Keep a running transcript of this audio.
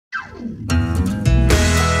Some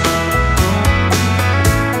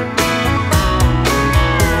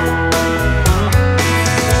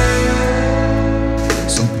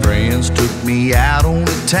friends took me out on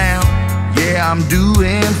the town. Yeah, I'm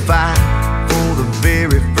doing fine for the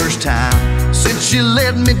very first time since you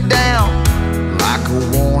let me down like a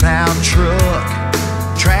worn-out truck.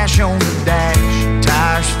 Trash on the dash,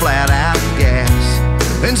 tires flat out of gas,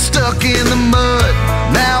 and stuck in the mud.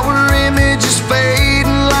 Now her image is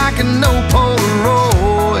fading like an old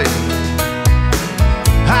Polaroid.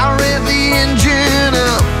 I rev the engine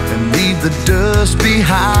up and leave the dust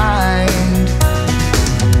behind.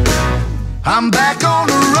 I'm back on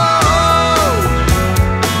the road.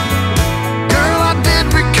 Girl, I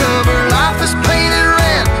did recover. Life is painted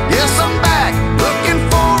red. Yes, I'm back, looking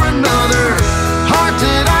for another heart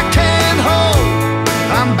that I can't hold.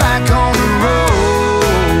 I'm back on the road.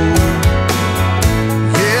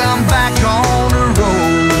 Yeah, I'm back on the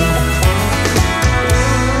road.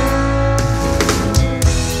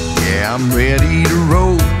 Yeah, I'm ready to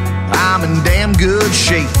roll. I'm in damn good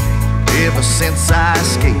shape ever since I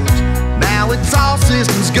escaped. Now it's all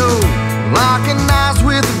systems go. Locking eyes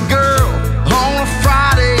with a girl on a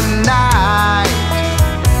Friday night.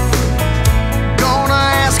 Gonna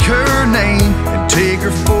ask her name and take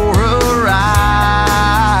her for a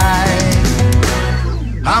ride.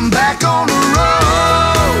 I'm back on the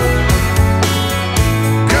road.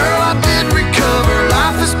 Girl, I did recover.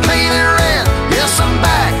 Life is painted red. Yes, I'm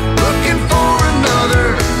back, looking for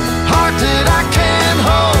another heart that I can't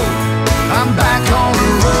hold. I'm back on the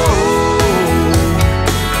road.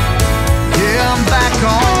 Yeah, I'm back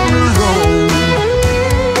on the road.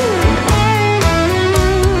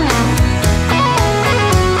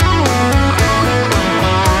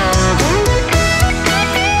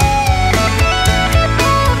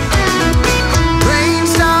 Rain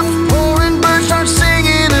stops pouring, birds start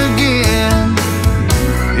singing again.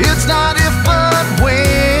 It's not if but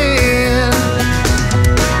when.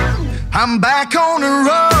 I'm back on the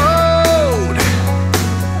road.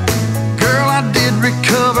 Girl, I did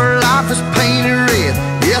recover. Life is painted red.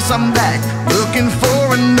 Yes, I'm back, looking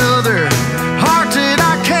for another heart that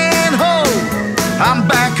I can't hold. I'm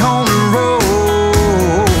back on the road.